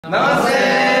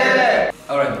나마스테!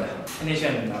 아우라입니다.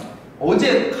 헤네시안입니다.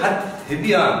 어제 갓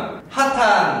데뷔한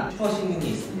핫한 슈퍼신인이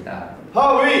있습니다.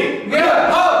 하위!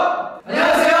 하우!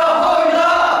 안녕하세요,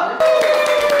 하우입니다!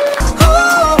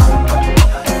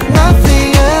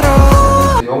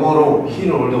 영어로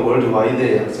흰 올드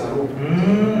월드와이드의 약자로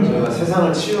저희가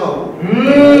세상을 치유하고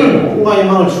꿈과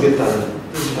희망을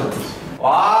주겠다는 뜻이 담고 있습니다.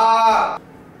 와!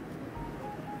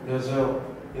 안녕하세요,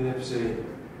 ENFJ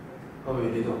하위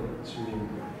리더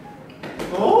진미입니다.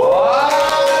 와!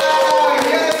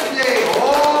 ENFJ!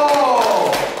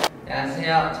 오!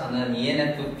 안녕하세요. 저는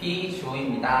ENFP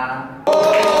조입니다.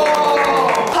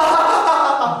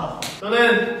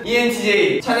 저는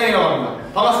ENTJ 찬영이라고 합니다.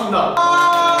 반갑습니다.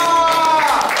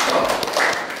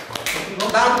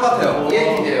 나랑 똑같아요.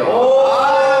 ENFJ예요.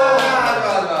 좋아.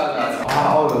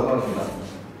 반갑습니다.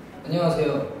 안녕하세요.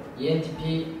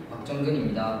 ENTP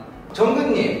박정근입니다.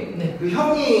 정근님, 네. 그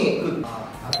형이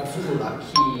아까 수술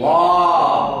낳기.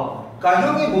 와. 그니까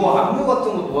형이 뭐 안무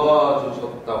같은 거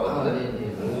도와주셨다고 하는데?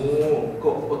 네네. 오, 그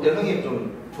어때? 형이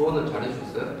좀 조언을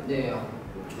잘해주셨어요? 네,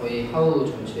 저희 하우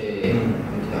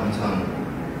전체한테 항상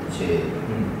제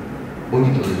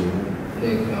모니터해주고. 네,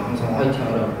 그냥 항상 화이팅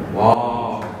하라고.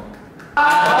 와.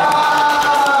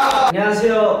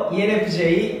 안녕하세요.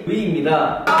 ENFJ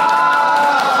위입니다.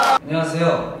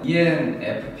 안녕하세요.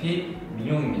 ENFP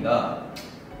민용입니다.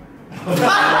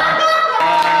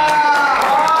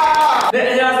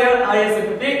 네, 안녕하세요.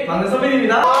 ISFP 막내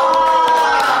선배입니다.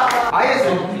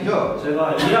 ISFP죠?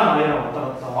 제가 E랑 I랑 왔다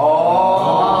갔다.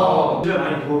 집에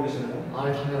많이 누워 계시나요? 아,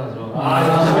 당연하죠.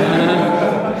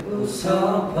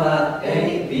 웃어봐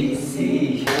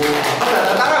ABC.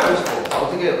 나 따라하고 싶어.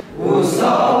 어떻게?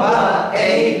 웃어봐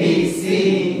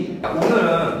ABC.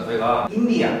 오늘은 저희가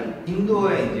인도에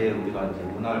이제 우리가 이제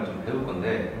문화를 좀 배울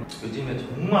건데 요즘에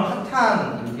정말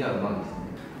핫한 인디아 음악이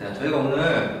있습니다. 저희가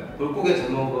오늘 볼 곡의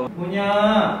제목은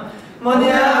뭐냐?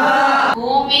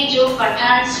 HAWW जो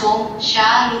पठान सोम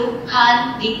शाह रुख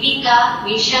खान दीपिका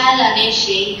विशाल અને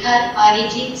શેખર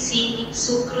અરિજીત સિંહ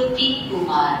સુકૃતિ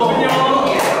કુમાર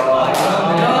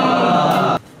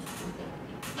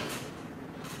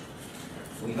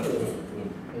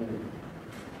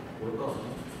뭘까?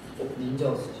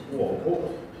 닌자 쓰지.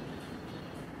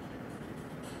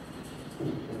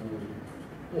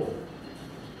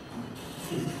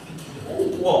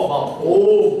 우와, 막,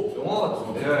 오, 영화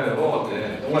같은데? 네, 영화 같아.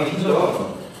 영화 진짜.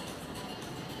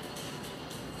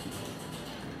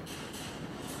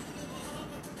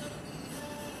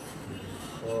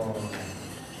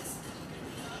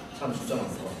 참 진짜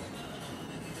많다.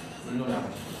 물론이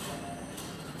안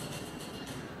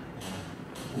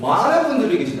많은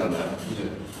분들이 계시잖아요,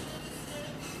 이제.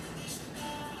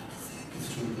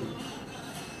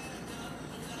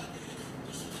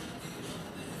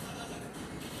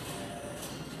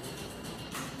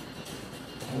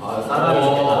 사람이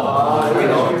좋겠다. 여기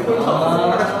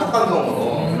나오겠구나. 약간 촉촉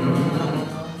감성으로.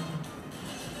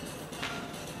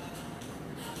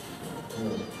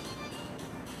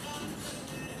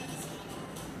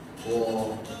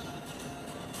 우와.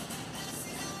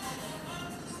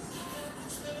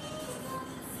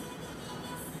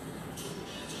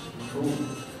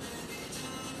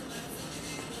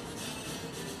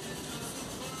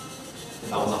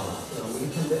 나오나? 나오고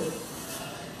있는데?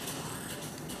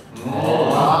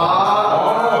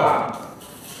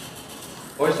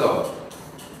 멋있어.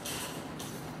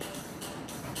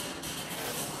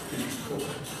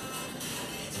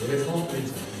 왜 성악들이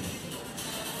있잖아.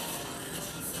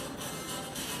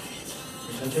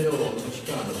 전체적으로 엄청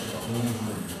쉽게 만들었다.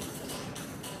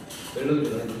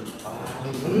 멜로디도 해주고.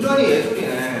 굉장히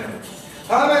예술이네.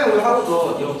 다음에는 우리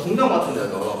하고도 이런 궁전 같은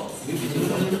데서 뮤비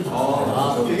찍는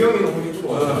거. 배경이 너무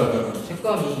예쁘고.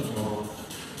 색감이.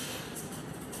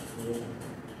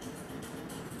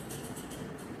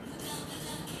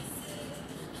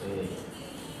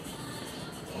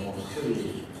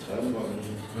 확실히 자연광이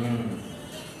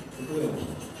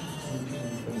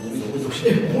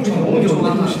너무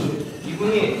좋아.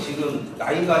 이분이 지금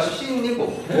나이가 17.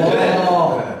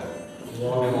 와.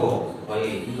 그리고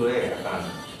거의 인도의 약간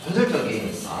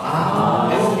전설적인 아.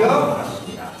 배우 겸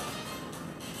가수입니다.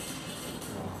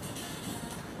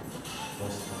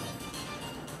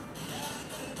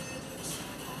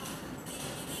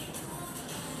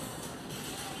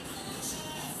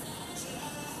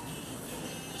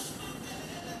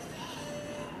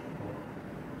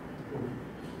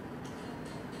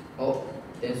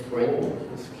 댄스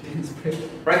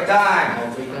브레이크. Break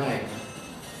time. 브레이크 타임.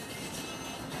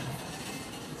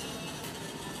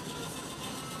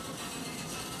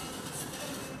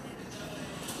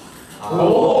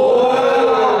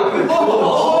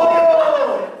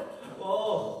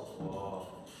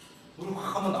 눈을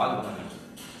확 한번 놔주거든요.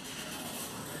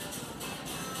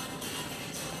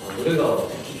 노래가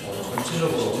특히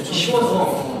전체적으로 엄청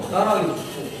쉬워서 따라하기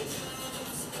좋고.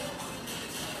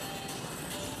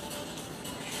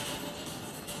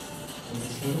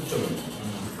 중독적인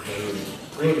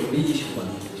그걸 올리기식으로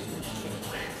만든 거지.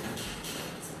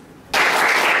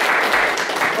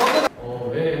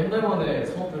 왜 한 달 만에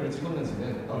성악들을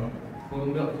찍었는지는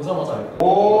보자마자 알고.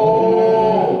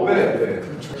 오, 왜?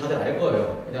 다들 알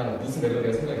거예요. 그냥 무슨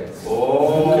멜로디가 생각이 났어.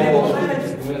 오. 그리고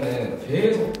하이라이트 보면은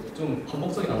계속 좀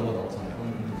반복적인 안무가 나오잖아요.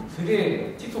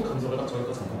 그게 틱톡 감성을 딱 저럴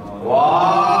거잖아요.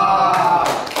 와,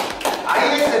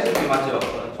 ISFP 맞죠?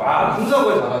 와,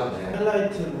 분석을 잘하시네.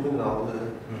 하이라이트 부분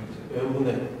나오는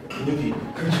여러분의 근육이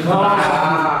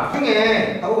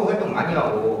중에 하고 활동 많이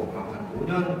하고 한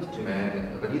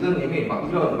 5년쯤에 리더님이 막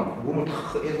이런 막 몸을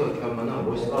탁 해서 이렇게 하면은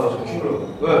멋있다.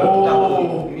 왜?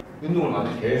 운동을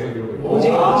많이 계속 이러고 있고.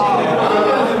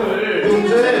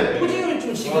 포징을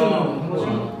좀 지금 한 거지.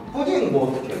 포징 뭐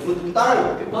어떻게?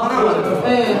 따라해볼게. 하나만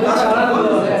네, 잘하는 거.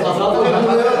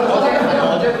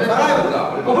 따라해보자.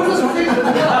 벌써 자세가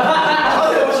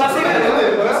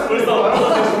자세가 벌써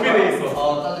준비돼 있어.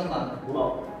 짜증나.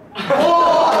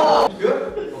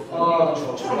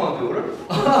 추천을 하는데 이거를?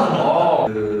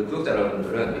 그 구독자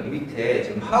여러분들은 여기 밑에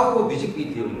지금 하우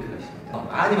뮤직비디오 링크가 있습니다.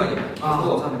 많이 해주시고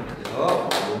그래서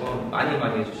너무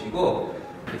많이 해주시고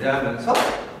기대하면서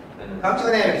저는 다음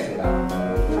시간에 뵙겠습니다.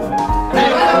 안녕히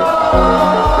가세요.